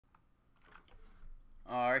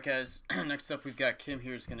Alright guys, next up we've got Kim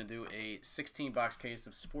here who's going to do a 16 box case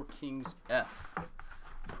of Sport Kings F.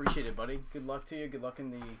 Appreciate it, buddy. Good luck to you. Good luck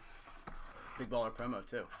in the Big Baller promo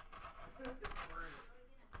too. Been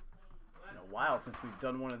a while since we've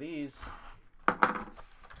done one of these.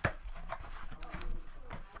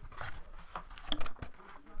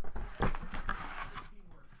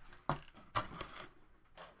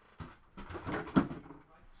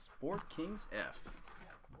 Sport Kings F.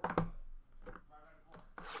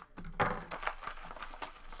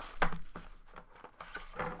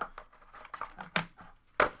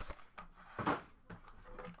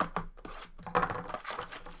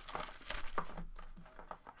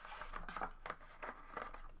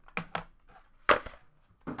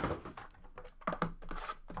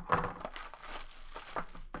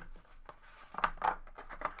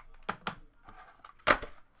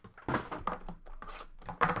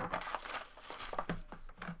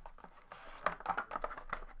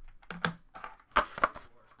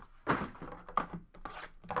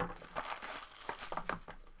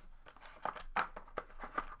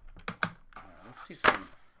 Let's see some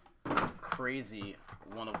crazy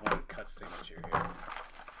one-of-one cut signature here.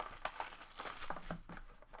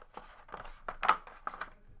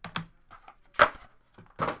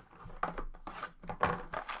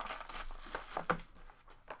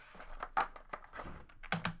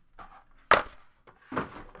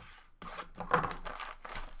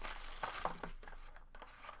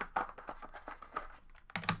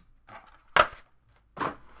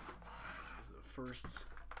 This is the first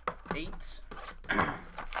 8.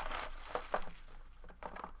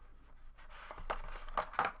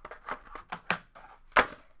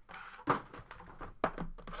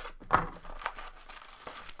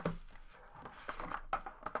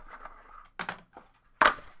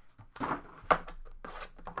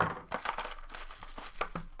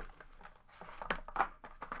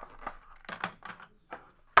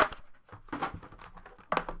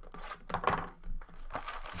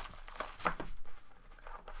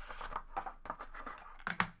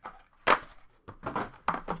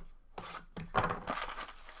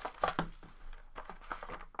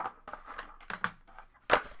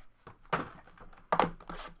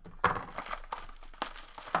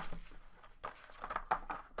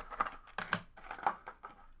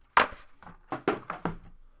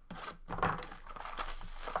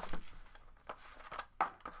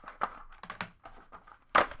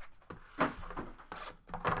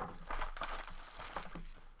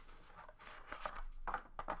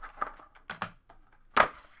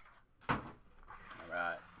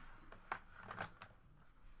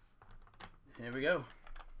 Here we go.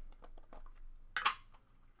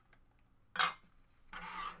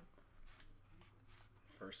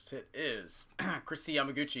 First hit is Christy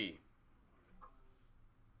Yamaguchi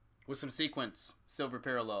with some sequence, silver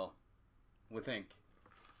parallel with ink.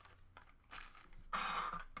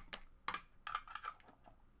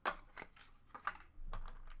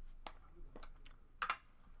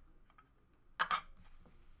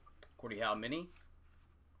 Cordy Howe Mini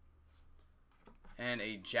and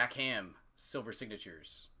a Jack Ham silver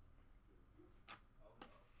signatures.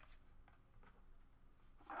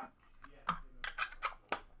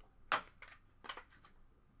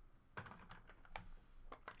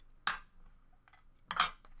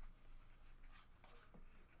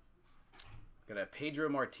 Got a Pedro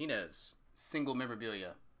Martinez single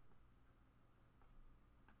memorabilia.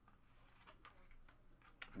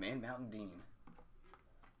 Man Mountain Dean.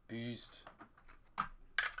 Beast.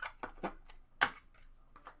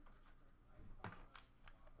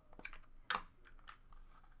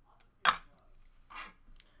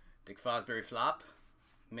 Dick Fosbury Flop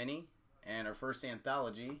Mini, and our first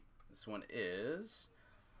anthology, this one is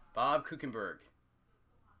Bob Kuechenberg.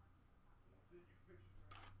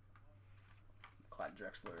 Clyde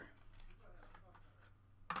Drexler.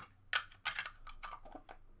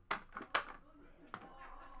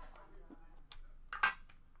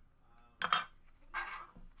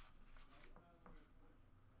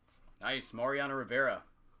 Nice, Mariano Rivera.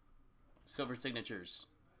 Silver signatures.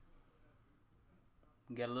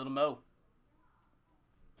 Got a little mo.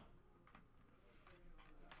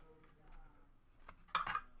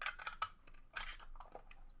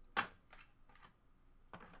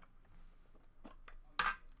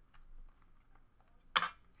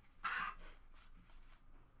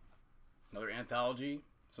 Another anthology.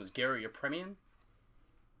 So it's Gary Yepremian.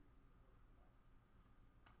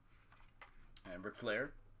 And Ric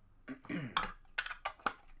Flair.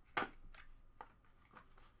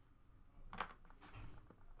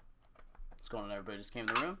 What's going on, everybody? Just came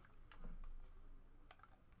in the room.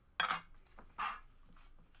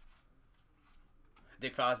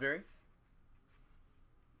 Dick Fosbury.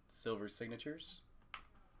 Silver signatures.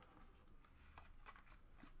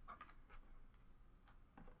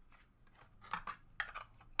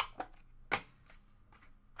 All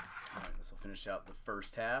right, this will finish out the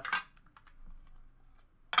first half.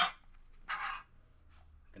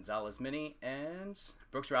 Gonzalez Mini and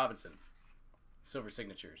Brooks Robinson. Silver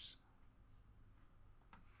signatures.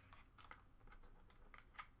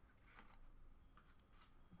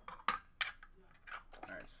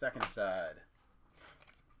 All right, second side.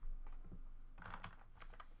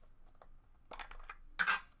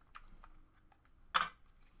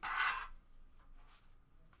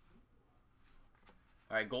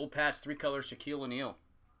 All right, gold patch, 3-color Shaquille O'Neal.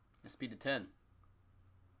 SP to 10.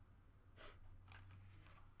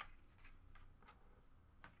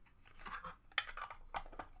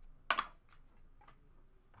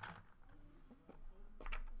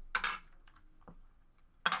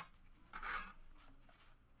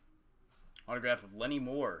 Autograph of Lenny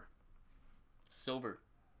Moore. Silver.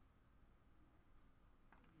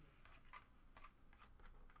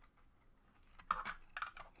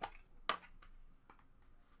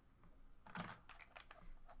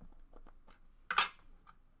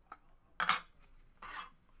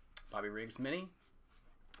 Bobby Riggs Mini.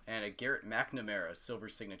 And a Garrett McNamara silver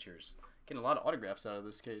signatures. Getting a lot of autographs out of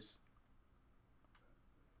this case.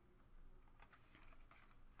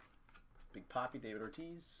 Big Poppy, David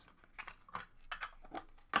Ortiz.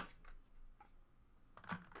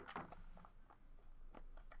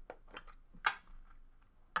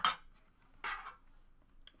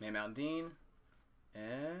 Man Mountain Dean.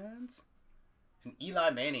 And an Eli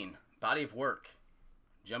Manning. Body of work.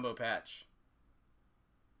 Jumbo patch.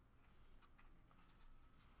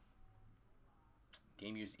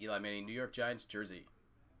 Game used Eli Manning, New York Giants jersey.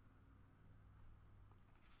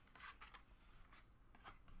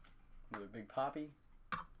 Another Big Poppy.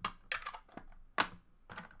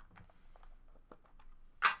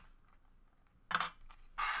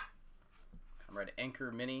 Comrade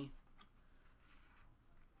Anchor Mini.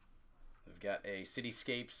 We've got a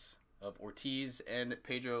Cityscapes of Ortiz and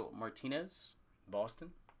Pedro Martinez, Boston.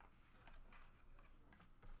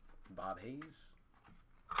 Bob Hayes.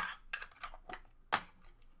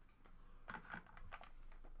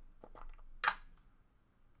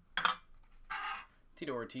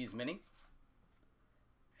 Tito Ortiz Mini.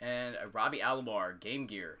 And a Robbie Alomar Game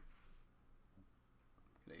Gear.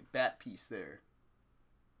 A bat piece there.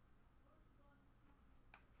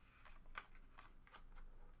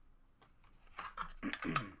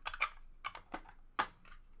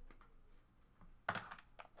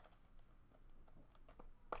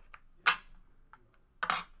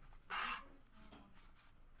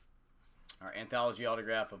 Our anthology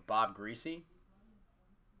autograph of Bob Greasy.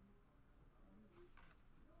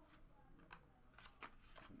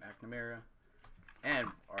 McNamara. And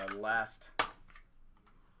our last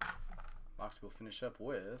box we'll finish up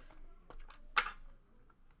with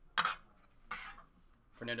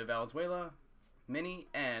Fernando Valenzuela Mini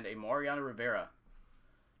and a Mariano Rivera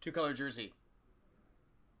 2-color jersey.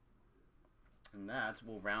 And that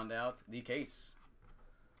will round out the case.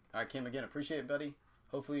 All right, Kim, again, appreciate it, buddy.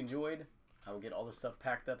 Hopefully you enjoyed. I will get all this stuff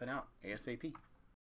packed up and out ASAP.